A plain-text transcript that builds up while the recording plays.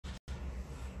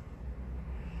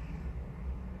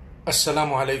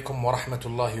Assalamu alaikum wa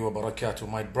rahmatullahi wa barakatuh.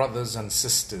 My brothers and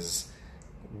sisters,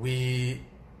 we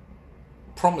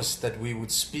promised that we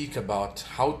would speak about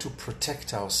how to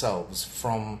protect ourselves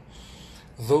from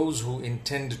those who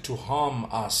intend to harm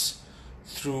us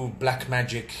through black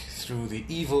magic, through the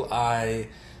evil eye.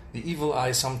 The evil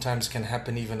eye sometimes can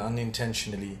happen even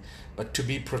unintentionally, but to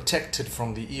be protected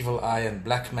from the evil eye and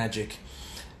black magic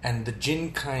and the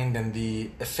jinn kind and the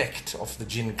effect of the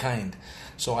jinn kind.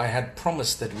 So I had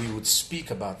promised that we would speak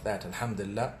about that,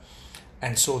 alhamdulillah.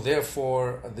 And so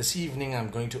therefore this evening I'm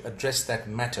going to address that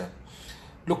matter.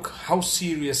 Look, how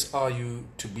serious are you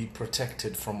to be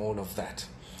protected from all of that?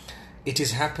 It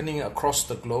is happening across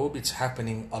the globe. It's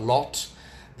happening a lot.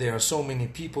 There are so many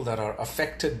people that are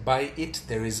affected by it.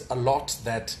 There is a lot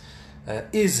that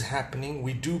is happening.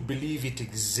 We do believe it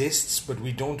exists, but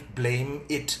we don't blame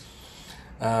it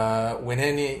when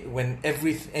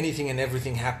anything and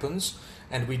everything happens,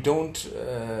 and we don't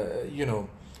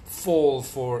fall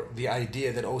for the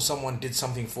idea that, oh, someone did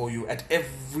something for you at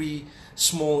every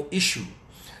small issue.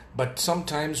 But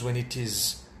sometimes when it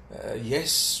is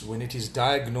when it is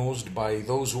diagnosed by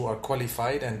those who are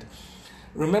qualified. And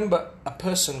remember, a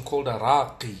person called a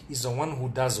raqi is the one who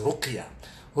does ruqya.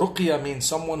 Ruqya means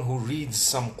someone who reads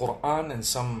some Quran and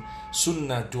some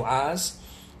sunnah du'as,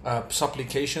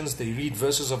 supplications. They read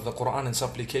verses of the Quran and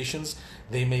supplications.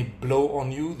 They may blow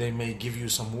on you, they may give you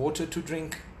some water to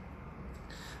drink,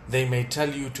 they may tell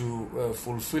you to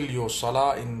fulfill your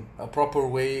salah in a proper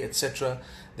way, etc.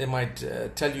 They might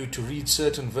tell you to read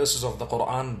certain verses of the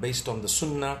Quran based on the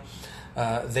sunnah.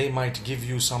 They might give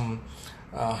you some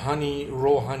honey,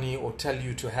 raw honey, or tell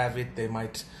you to have it. They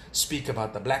might speak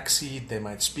about the black seed. They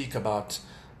might speak about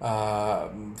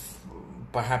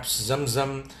perhaps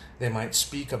zamzam. They might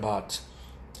speak about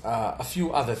a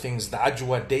few other things, the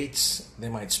ajwa dates. They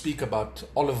might speak about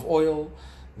olive oil.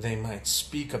 They might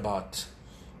speak about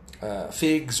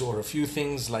figs or a few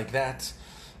things like that.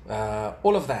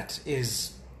 All of that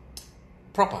is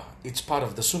proper. It's part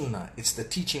of the sunnah. It's the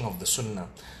teaching of the sunnah.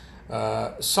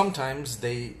 Sometimes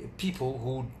people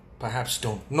who perhaps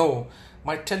don't know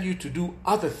might tell you to do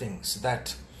other things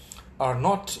that are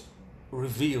not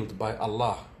revealed by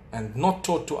Allah and not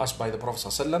taught to us by the Prophet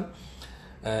ﷺ.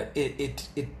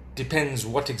 It depends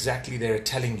what exactly they're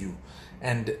telling you.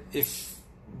 And if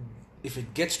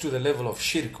it gets to the level of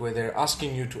shirk, where they're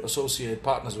asking you to associate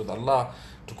partners with Allah,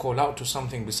 to call out to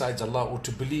something besides Allah, or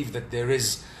to believe that there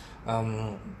is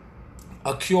a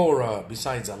cure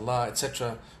besides Allah,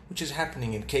 etc., which is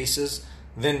happening in cases,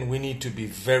 then we need to be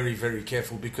very, very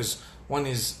careful, because one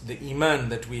is the iman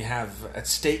that we have at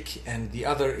stake, and the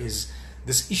other is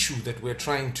this issue that we're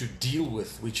trying to deal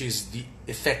with, which is the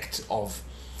effect of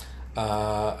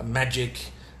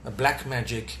magic, black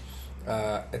magic,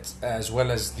 as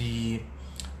well as the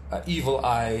evil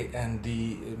eye and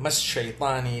the mas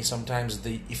shaytani, sometimes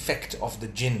the effect of the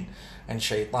jinn and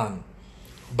shaitan.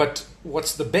 But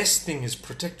what's the best thing is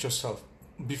protect yourself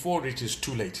before it is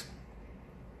too late.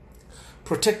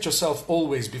 Protect yourself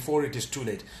always before it is too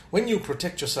late. When you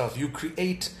protect yourself, you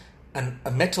create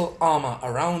a metal armor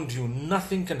around you.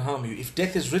 Nothing can harm you. If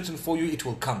death is written for you, it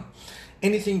will come.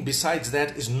 Anything besides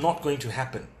that is not going to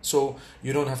happen. So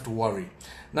you don't have to worry.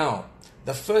 Now,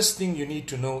 the first thing you need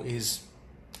to know is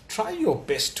try your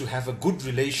best to have a good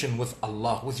relation with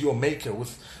Allah, with your Maker,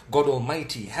 with God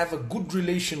Almighty. Have a good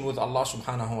relation with Allah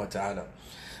subhanahu wa ta'ala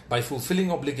by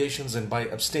fulfilling obligations and by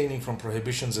abstaining from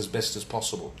prohibitions as best as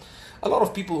possible. A lot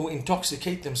of people who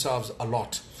intoxicate themselves a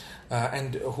lot,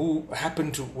 and who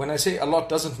happen to, when I say a lot,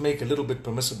 doesn't make a little bit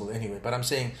permissible anyway, but I'm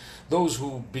saying those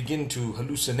who begin to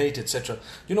hallucinate, etc.,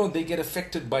 they get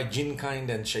affected by jinn kind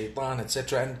and shaitan,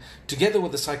 etc., and together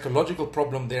with the psychological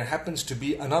problem, there happens to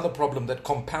be another problem that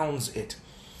compounds it.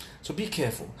 So be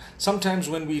careful. Sometimes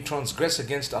when we transgress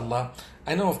against Allah,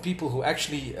 I know of people who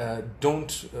actually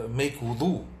don't make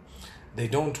wudu. They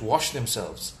don't wash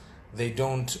themselves. They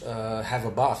don't have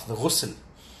a bath, the ghusl.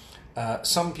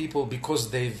 Some people,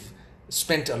 because they've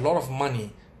spent a lot of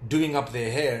money doing up their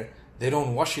hair, they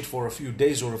don't wash it for a few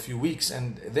days or a few weeks,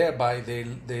 and thereby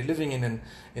they're living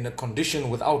in a condition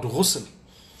without ghusl,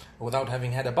 without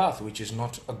having had a bath, which is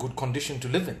not a good condition to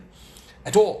live in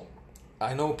at all.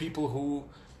 I know people who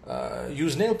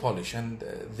use nail polish, and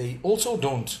they also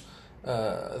don't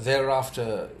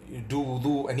thereafter do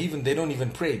wudu, and even they don't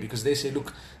even pray, because they say,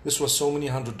 look, this was so many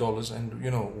 $100,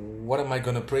 and what am I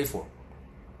going to pray for?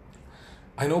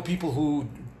 I know people who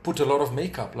put a lot of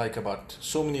makeup, like about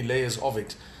so many layers of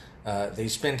it. They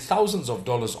spend thousands of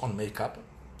dollars on makeup,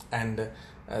 and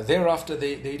Thereafter,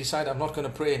 they decide, I'm not going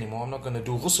to pray anymore, I'm not going to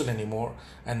do ghusl anymore,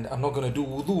 and I'm not going to do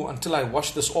wudu until I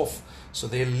wash this off. So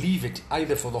they'll leave it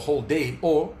either for the whole day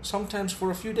or sometimes for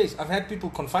a few days. I've had people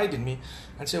confide in me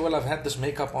and say, well, I've had this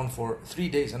makeup on for 3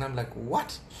 days, and I'm like,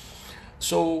 what?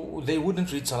 So they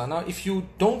wouldn't read salah. Now, if you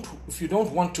don't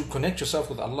want to connect yourself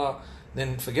with Allah,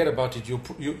 then forget about it.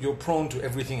 You're prone to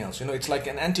everything else. It's like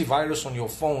an antivirus on your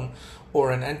phone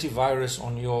or an antivirus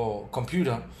on your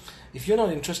computer. If you're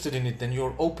not interested in it, then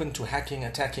you're open to hacking,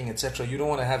 attacking, etc. You don't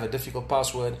want to have a difficult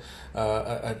password,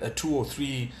 a 2 or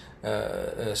 3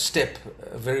 step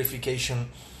verification.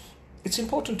 It's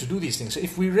important to do these things. So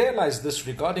if we realize this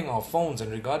regarding our phones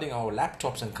and regarding our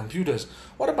laptops and computers,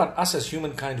 what about us as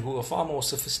humankind who are far more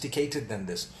sophisticated than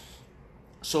this?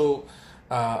 So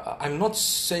I'm not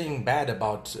saying bad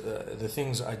about the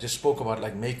things I just spoke about,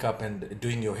 like makeup and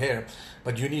doing your hair,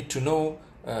 but you need to know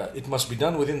it must be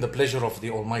done within the pleasure of the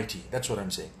Almighty. That's what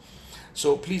I'm saying.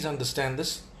 So please understand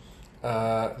this.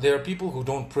 There are people who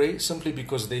don't pray simply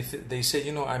because they say,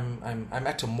 I'm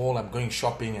at a mall, I'm going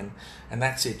shopping, and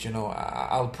that's it.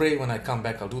 I'll pray when I come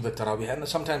back, I'll do the tarawih, and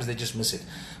sometimes they just miss it.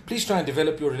 Please try and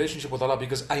develop your relationship with Allah,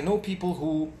 because I know people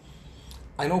who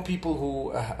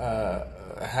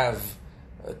have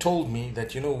told me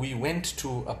that we went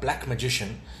to a black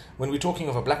magician. When we're talking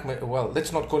of a well,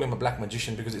 let's not call him a black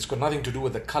magician, because it's got nothing to do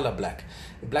with the color black.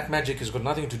 Black magic has got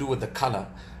nothing to do with the color.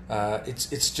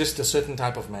 It's just a certain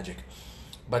type of magic,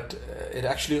 but it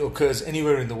actually occurs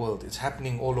anywhere in the world. It's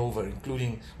happening all over,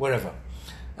 including wherever.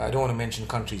 I don't want to mention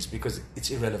countries because it's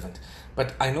irrelevant,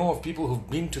 but I know of people who've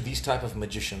been to these type of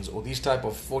magicians or these type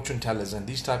of fortune tellers and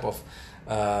these type of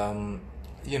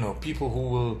people who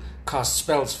will cast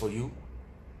spells for you.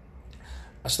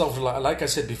 Astaghfirullah, like I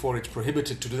said before, it's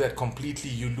prohibited to do that completely.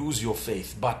 You lose your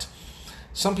faith. But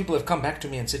some people have come back to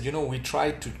me and said, we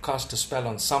tried to cast a spell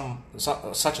on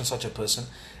such and such a person,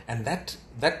 and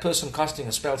that person casting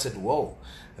a spell said, whoa,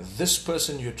 this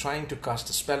person you're trying to cast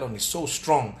a spell on is so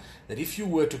strong that if you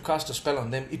were to cast a spell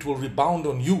on them, it will rebound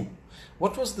on you.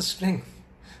 What was the strength?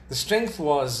 The strength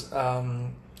was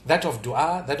that of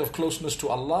dua, that of closeness to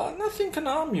Allah. Nothing can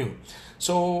harm you.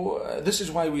 So this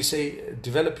is why we say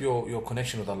develop your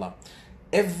connection with Allah.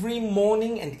 Every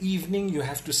morning and evening you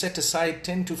have to set aside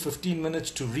 10 to 15 minutes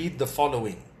to read the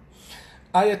following.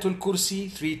 Ayatul Kursi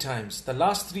 3 times. The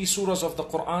last 3 surahs of the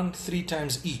Quran 3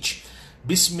 times each.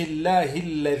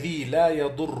 Bismillahilladhi la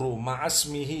yadurru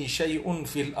ma'asmihi shay'un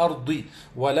fil ardi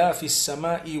wa la fis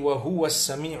sama'i wa huwa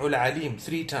as-sami'ul alim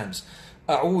 3 times.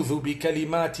 أعوذ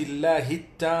بكلمات الله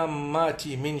التامات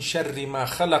من شر ما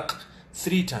خلق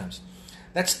 3 times.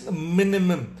 That's the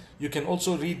minimum. You can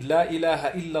also read لا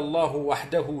إله إلا الله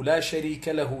وحده لا شريك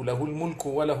له له الملك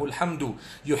وله الحمد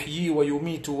يحيي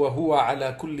ويميت وهو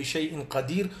على كل شيء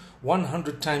قدير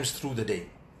 100 times through the day.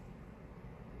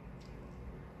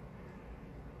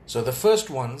 So the first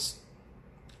ones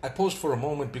I paused for a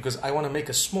moment because I want to make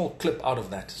a small clip out of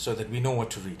that so that we know what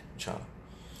to read, inshallah.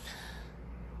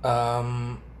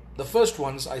 The first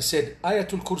ones I said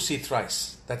Ayatul Kursi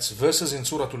thrice. That's verses in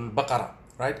Surah Al-Baqarah,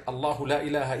 right? Allahu la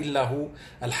ilaha illahu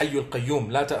al-hayyul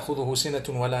qayyum la ta'khudhuhu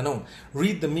sinatun wa la nawm.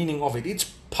 Read the meaning of it. It's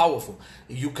powerful.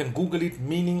 You can Google it,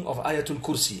 meaning of Ayatul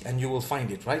Kursi, and you will find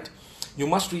it, right? You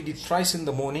must read it thrice in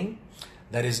the morning.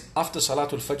 That is after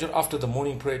Salatul Fajr, after the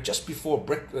morning prayer, just before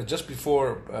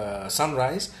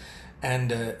sunrise.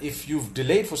 And if you've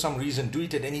delayed for some reason, do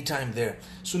it at any time there.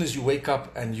 As soon as you wake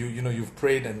up and you've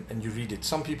prayed and you read it.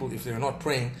 Some people, if they're not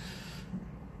praying,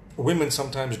 women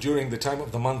sometimes during the time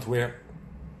of the month where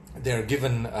they're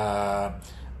given a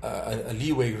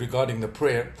leeway regarding the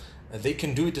prayer, they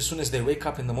can do it as soon as they wake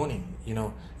up in the morning.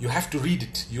 You have to read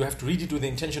it. You have to read it with the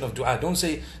intention of dua. Don't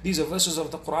say, these are verses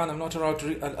of the Quran, I'm not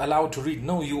allowed to read.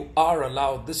 No, you are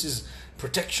allowed. This is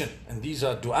protection. And these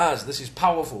are du'as. This is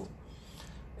powerful.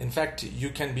 In fact, you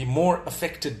can be more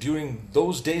affected during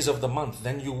those days of the month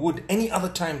than you would any other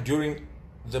time during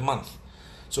the month.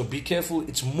 So be careful.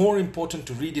 It's more important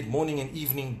to read it morning and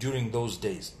evening during those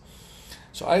days.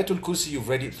 So Ayatul Kursi, you've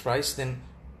read it thrice. Then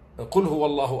Qul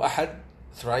huwallahu ahad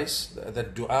thrice,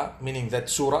 that dua, meaning that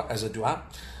surah as a dua.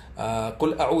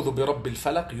 Qul a'udhu bi rabbil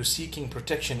falaq, you're seeking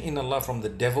protection in Allah from the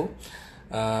devil.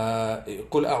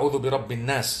 Qul a'udhu bi rabbin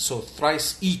nas, so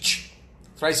thrice each.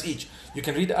 You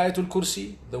can read Ayatul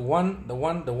Kursi, the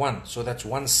one. So that's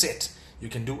one set. You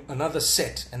can do another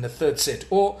set and the third set.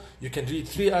 Or you can read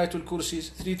 3 Ayatul Kursis,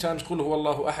 3 times Qul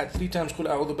huwallahu ahad, 3 times Qul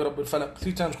a'udhu bi rabbil falaq,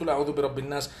 3 times Qul a'udhu bi rabbin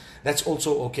nas. That's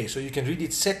also okay. So you can read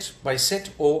it set by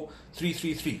set or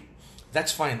 3.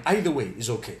 That's fine. Either way is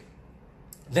okay.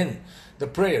 Then the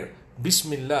prayer,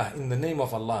 Bismillah, in the name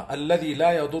of Allah, الذي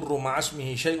لا يضر مع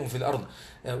اسمه شيء في الأرض,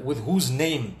 with whose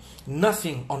name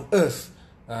nothing on earth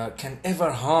can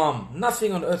ever harm.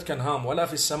 Nothing on earth can harm. ولا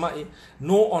في السماء,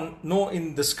 nor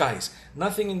in the skies.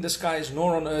 Nothing in the skies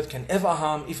nor on earth can ever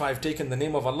harm if I've taken the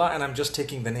name of Allah and I'm just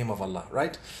taking the name of Allah,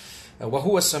 right?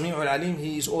 وهو السميع العليم,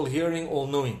 He is all hearing, all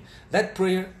knowing. That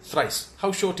prayer thrice.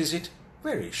 How short is it?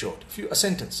 Very short. A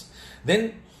sentence.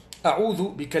 Then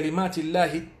أعوذ بكلمات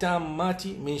الله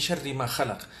التامات من شر ما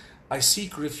خلق. I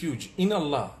seek refuge in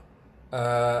Allah,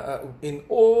 in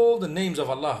all the names of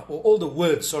Allah, or all the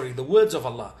words, the words of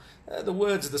Allah, the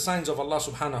words, the signs of Allah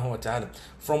subhanahu wa ta'ala,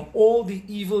 from all the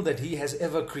evil that He has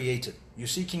ever created. You're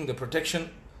seeking the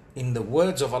protection in the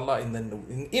words of Allah, in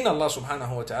Allah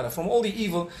subhanahu wa ta'ala, from all the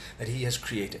evil that He has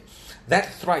created.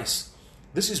 That thrice.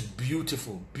 This is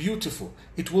beautiful, beautiful.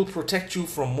 It will protect you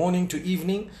from morning to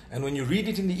evening, and when you read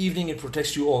it in the evening, it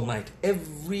protects you all night.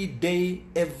 Every day,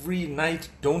 every night,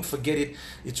 don't forget it.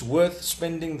 It's worth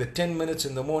spending the 10 minutes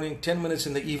in the morning, 10 minutes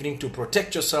in the evening to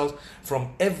protect yourself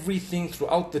from everything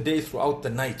throughout the day, throughout the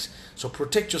night. So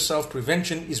protect yourself.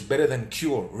 Prevention is better than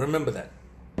cure. Remember that.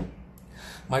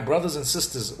 My brothers and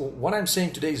sisters, what I'm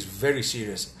saying today is very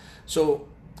serious. So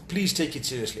please take it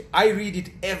seriously. I read it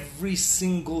every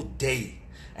single day.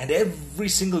 And every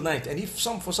single night. And if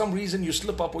for some reason you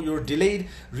slip up or you're delayed,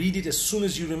 read it as soon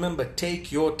as you remember. Take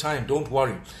your time, don't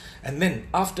worry. And then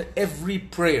after every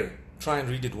prayer, try and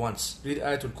read it once. Read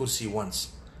Ayatul Kursi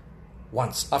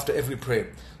once after every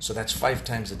prayer. So that's 5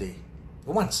 times a day.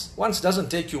 Once doesn't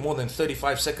take you more than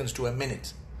 35 seconds to a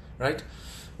minute, right?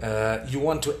 You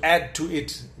want to add to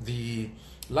it the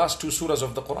last 2 surahs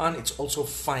of the Quran. It's also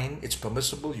fine, it's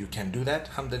permissible, you can do that,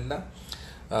 alhamdulillah.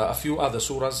 A few other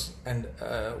surahs, and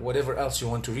whatever else you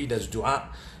want to read as dua.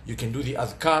 You can do the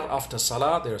adhkar after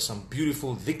salah. There are some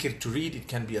beautiful dhikr to read. It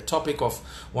can be a topic of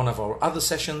one of our other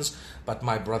sessions. But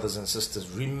my brothers and sisters,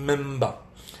 remember,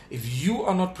 if you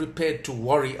are not prepared to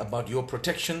worry about your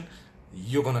protection,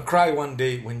 you're going to cry one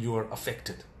day when you are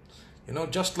affected. You know,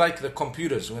 just like the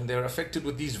computers, when they're affected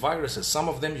with these viruses, some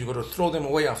of them, you got to throw them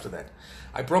away after that.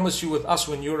 I promise you, with us,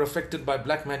 when you're affected by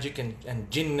black magic and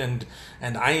jinn and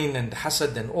ayn and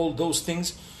hasad and all those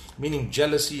things, meaning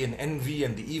jealousy and envy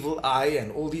and the evil eye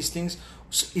and all these things,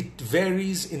 it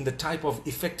varies in the type of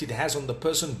effect it has on the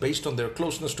person based on their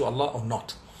closeness to Allah or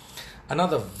not.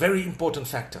 Another very important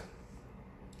factor,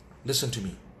 listen to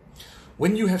me.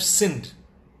 When you have sinned,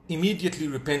 immediately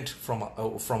repent from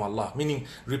Allah, meaning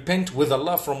repent with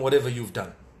Allah from whatever you've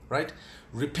done, right?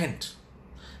 Repent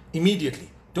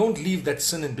immediately. Don't leave that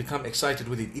sin and become excited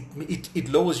with it. It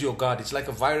lowers your guard. It's like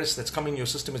a virus that's coming in your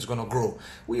system. It's going to grow.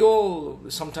 We all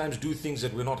sometimes do things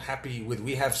that we're not happy with.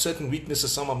 We have certain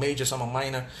weaknesses. Some are major, some are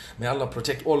minor. May Allah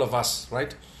protect all of us,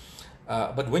 right?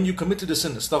 But when you committed a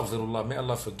sin, astaghfirullah, may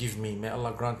Allah forgive me, may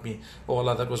Allah grant me, oh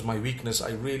Allah, that was my weakness,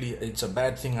 it's a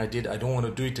bad thing I did, I don't want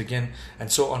to do it again, and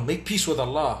so on. Make peace with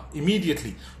Allah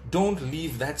immediately. Don't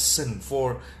leave that sin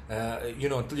for,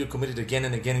 until you commit it again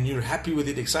and again and you're happy with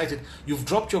it, excited. You've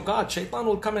dropped your guard. Shaitan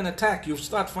will come and attack. You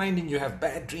start finding you have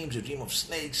bad dreams, you dream of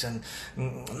snakes and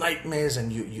nightmares,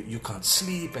 and you can't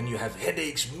sleep, and you have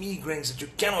headaches, migraines that you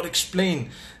cannot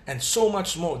explain, and so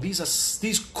much more.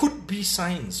 These could be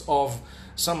signs of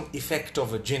some effect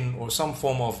of a jinn or some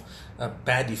form of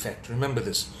bad effect. Remember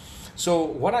this. So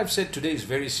what I've said today is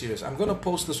very serious. I'm going to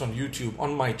post this on YouTube,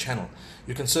 on my channel.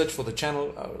 You can search for the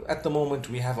channel. At the moment,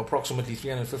 we have approximately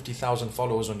 350,000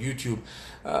 followers on YouTube.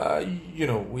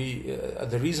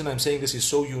 The reason I'm saying this is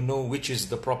so you know which is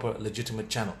the proper, legitimate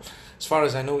channel. As far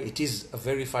as I know, it is a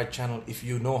verified channel if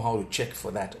you know how to check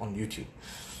for that on YouTube.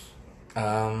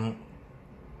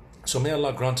 So may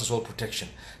Allah grant us all protection.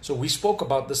 So we spoke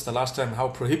about this the last time, how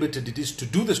prohibited it is to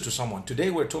do this to someone.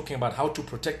 Today we're talking about how to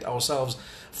protect ourselves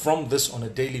from this on a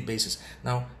daily basis.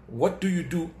 Now, what do you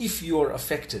do if you are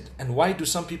affected? And why do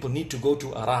some people need to go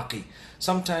to a raqi?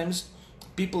 Sometimes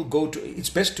people it's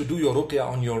best to do your ruqya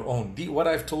on your own. What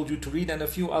I've told you to read, and a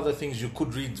few other things you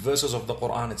could read, verses of the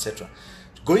Quran, etc.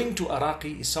 Going to a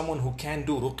raqi is someone who can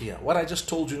do ruqya. What I just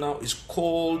told you now is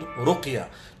called ruqya,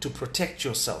 to protect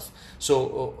yourself.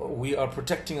 So we are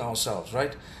protecting ourselves,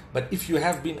 right? But if you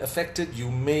have been affected, you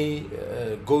may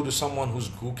go to someone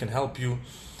who can help you.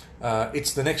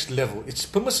 It's the next level. It's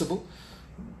permissible,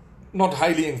 not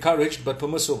highly encouraged, but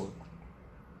permissible.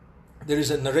 There is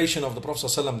a narration of the Prophet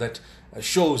ﷺ that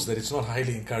shows that it's not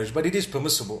highly encouraged, but it is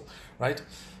permissible, right?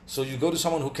 So you go to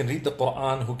someone who can read the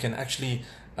Quran, who can actually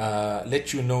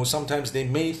let you know. Sometimes they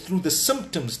may, through the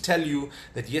symptoms, tell you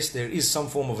that yes, there is some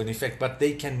form of an effect, but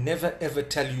they can never ever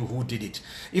tell you who did it.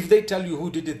 If they tell you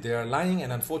who did it, they are lying,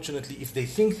 and unfortunately, if they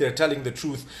think they're telling the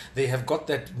truth, they have got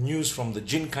that news from the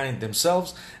jinn kind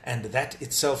themselves, and that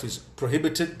itself is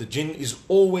prohibited. The jinn is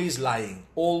always lying,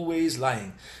 always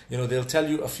lying. They'll tell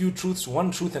you a few truths, one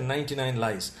truth and 99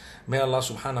 lies. May Allah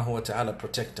subhanahu wa ta'ala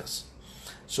protect us.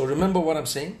 So remember what I'm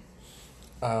saying.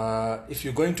 If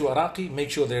you're going to Iraqi,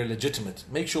 make sure they're legitimate.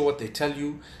 Make sure what they tell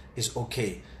you is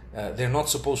okay. They're not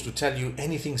supposed to tell you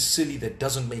anything silly that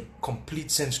doesn't make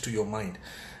complete sense to your mind.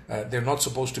 They're not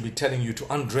supposed to be telling you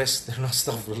to undress. They're not,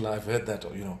 astaghfirullah, I've heard that,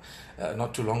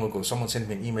 not too long ago. Someone sent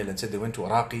me an email and said they went to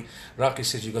Iraqi. Iraqi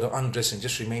says you got to undress and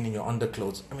just remain in your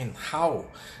underclothes. I mean, how?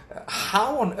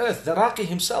 How on earth? The Iraqi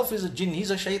himself is a jinn.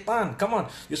 He's a shaitan. Come on.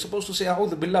 You're supposed to say,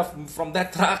 A'udhu billah from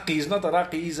that Iraqi. He's not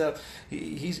Iraqi. He's a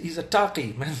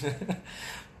taqi, man.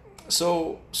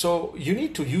 So you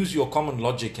need to use your common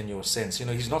logic and your sense.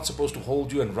 He's not supposed to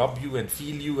hold you and rub you and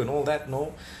feel you and all that.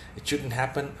 No, it shouldn't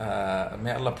happen.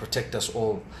 May Allah protect us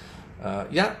all.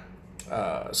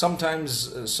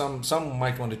 Sometimes some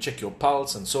might want to check your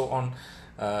pulse and so on.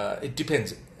 It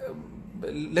depends.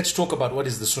 Let's talk about what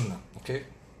is the sunnah, okay?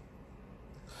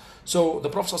 So the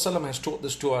Prophet ﷺ has taught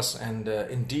this to us, and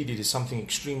indeed it is something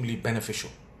extremely beneficial.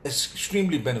 It's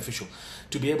extremely beneficial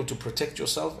to be able to protect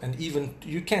yourself, and even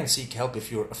you can seek help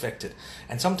if you're affected.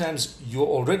 And sometimes you're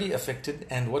already affected,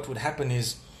 and what would happen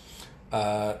is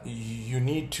you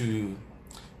need to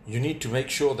make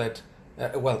sure that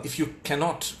if you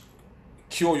cannot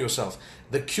cure yourself,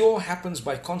 the cure happens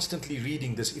by constantly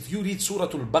reading this. If you read Surah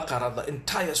Al-Baqarah, the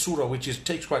entire surah, which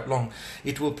takes quite long,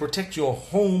 it will protect your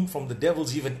home from the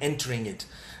devils even entering it.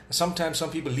 Sometimes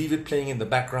some people leave it playing in the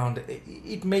background.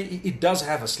 It does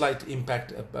have a slight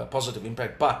impact, a positive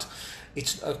impact, but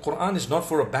Quran is not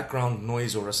for a background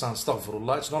noise or a sound.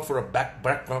 Astaghfirullah. It's not for a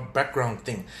background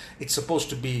thing. It's supposed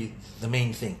to be the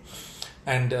main thing.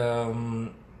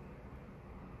 And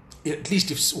at least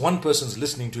if one person's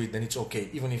listening to it, then it's okay,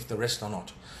 even if the rest are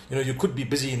not. You could be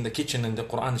busy in the kitchen and the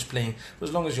Quran is playing, but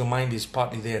as long as your mind is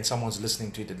partly there and someone's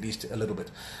listening to it at least a little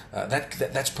bit,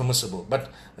 that's permissible.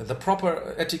 But the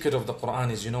proper etiquette of the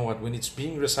Quran is, when it's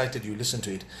being recited, you listen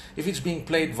to it. If it's being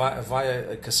played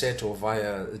via a cassette or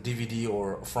via a DVD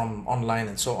or from online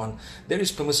and so on, there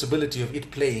is permissibility of it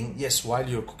playing, yes, while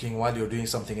you're cooking, while you're doing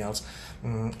something else.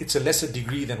 It's a lesser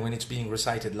degree than when it's being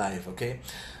recited live, okay?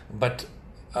 But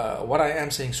what I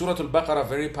am saying, Surah Al-Baqarah,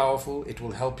 very powerful. It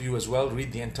will help you as well.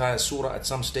 Read the entire surah at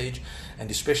some stage, and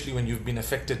especially when you've been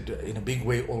affected in a big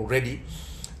way already.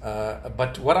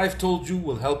 But what I've told you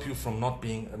will help you from not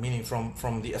being, meaning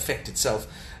from the effect itself.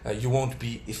 You won't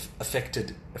be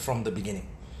affected from the beginning.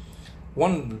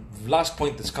 One last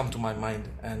point that's come to my mind,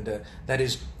 and that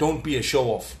is, don't be a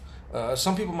show-off.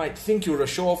 Some people might think you're a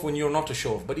show-off when you're not a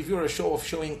show-off. But if you're a show-off,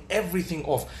 showing everything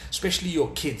off, especially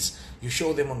your kids, you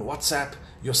show them on WhatsApp,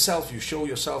 yourself, you show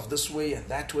yourself this way and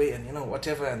that way, and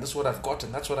whatever, and this is what I've got,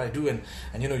 and that's what I do, and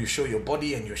you show your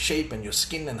body and your shape and your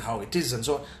skin and how it is and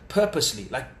so on, purposely.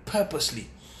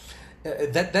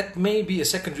 That may be a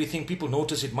secondary thing. People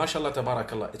notice it, mashallah,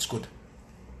 tabarakallah, it's good,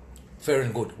 fair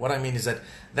and good. What I mean is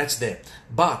that's there.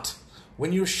 But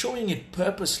when you're showing it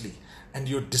purposely, and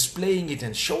you're displaying it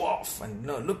and show off, and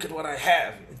look at what I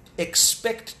have,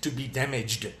 expect to be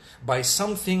damaged by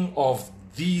something of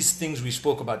these things we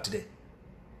spoke about today.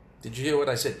 Did you hear what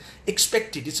I said?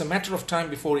 Expect it. It's a matter of time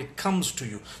before it comes to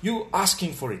you. You're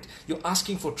asking for it. You're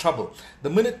asking for trouble. The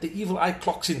minute the evil eye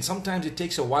clocks in, sometimes it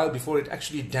takes a while before it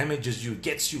actually damages you,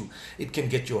 gets you. It can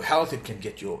get your health, it can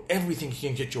get your everything, it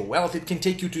can get your wealth, it can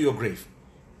take you to your grave.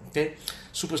 Okay?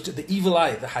 The evil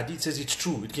eye, the hadith says it's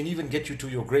true. It can even get you to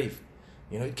your grave.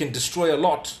 It can destroy a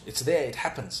lot. It's there, it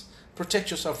happens.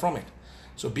 Protect yourself from it.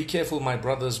 So be careful, my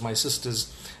brothers, my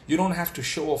sisters. You don't have to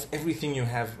show off everything you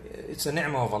have. It's a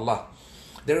ni'mah of Allah.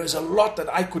 There is a lot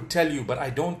that I could tell you, but I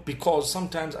don't, because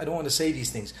sometimes I don't want to say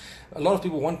these things. A lot of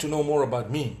people want to know more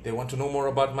about me. They want to know more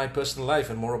about my personal life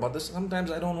and more about this.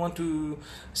 Sometimes I don't want to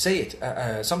say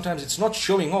it. Sometimes it's not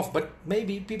showing off, but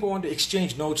maybe people want to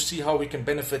exchange notes, see how we can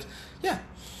benefit. Yeah.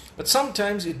 But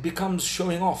sometimes it becomes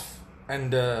showing off.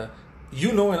 And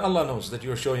and Allah knows that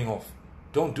you're showing off.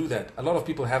 Don't do that. A lot of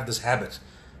people have this habit,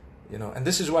 and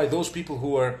this is why those people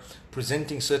who are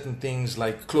presenting certain things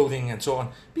like clothing and so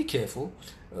on, be careful.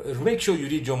 Make sure you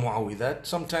read your mu'awwidat.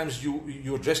 Sometimes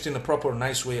you're dressed in a proper,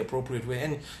 nice way, appropriate way,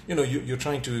 and you're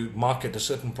trying to market a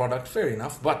certain product. Fair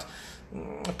enough, but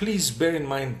please bear in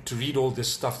mind to read all this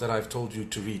stuff that I've told you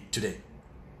to read today.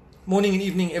 Morning and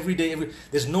evening, every day,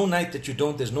 there's no night that you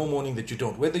don't, there's no morning that you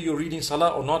don't. Whether you're reading salah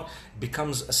or not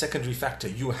becomes a secondary factor.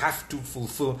 You have to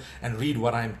fulfill and read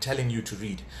what I'm telling you to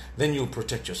read. Then you'll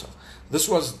protect yourself. This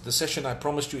was the session I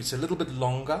promised you. It's a little bit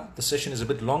longer. The session is a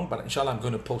bit long, but inshallah I'm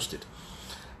going to post it.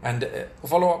 And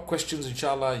follow-up questions,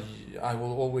 inshallah, I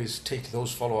will always take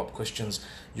those follow-up questions.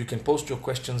 You can post your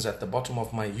questions at the bottom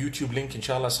of my YouTube link,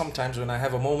 inshallah. Sometimes when I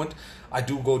have a moment, I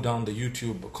do go down the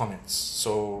YouTube comments.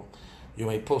 So you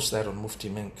may post that on Mufti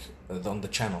Menk, on the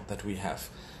channel that we have,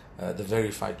 the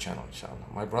verified channel, inshallah.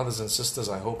 My brothers and sisters,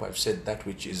 I hope I've said that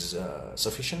which is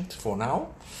sufficient for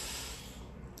now.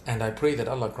 And I pray that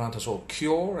Allah grant us all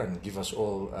cure and give us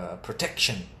all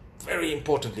protection. Very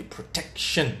importantly,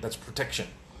 protection. That's protection.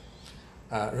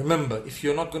 Remember, if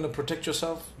you're not going to protect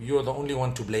yourself, you're the only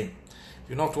one to blame. If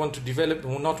you're not wanting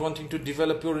to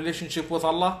develop your relationship with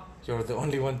Allah, you're the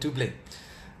only one to blame.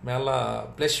 May Allah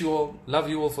bless you all, love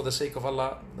you all for the sake of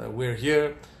Allah. We're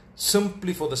here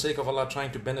simply for the sake of Allah,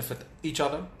 trying to benefit each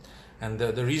other. And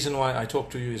the reason why I talk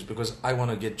to you is because I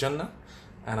want to get Jannah,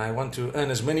 and I want to earn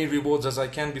as many rewards as I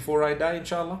can before I die,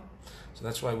 inshallah. So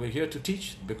that's why we're here to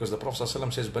teach, because the Prophet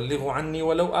ﷺ says, "Ballighu anni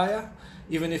walau ayah."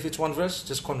 Even if it's one verse,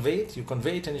 just convey it. You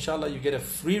convey it, and inshallah you get a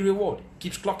free reward. It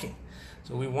keeps clocking.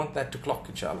 So we want that to clock,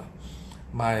 inshallah.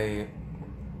 My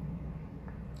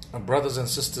brothers and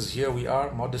sisters, here we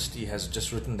are. Modesty has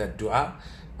just written that dua.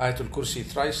 Ayatul Kursi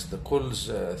thrice, the Quls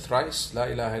thrice. La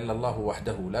ilaha illallah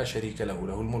wahdahu, la sharika lahu,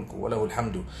 lahul mulku, wa lahul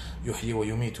hamdu, yuhyi wa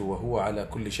yumitu, wa huwa ala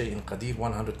kulli shay'in qadir,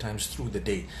 100 times through the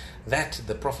day. That,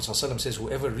 the Prophet ﷺ says,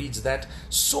 whoever reads that,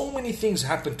 so many things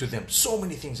happen to them. So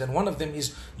many things. And one of them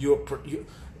is, كَانَ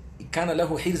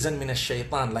لَهُ حِرْزًا مِنَ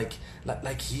الشَّيْطَانِ,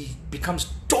 like he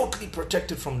becomes totally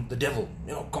protected from the devil.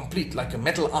 Complete, like a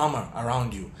metal armor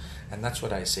around you. And that's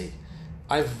what I say.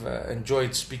 I've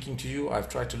enjoyed speaking to you. I've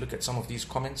tried to look at some of these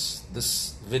comments.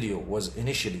 This video was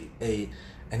initially an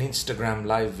Instagram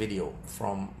live video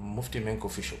from Mufti Menk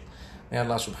Official. May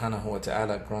Allah subhanahu wa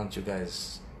ta'ala grant you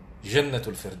guys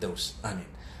Jannatul Firdaus. Ameen.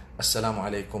 Assalamu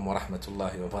alaikum wa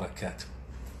rahmatullahi wa barakatuh.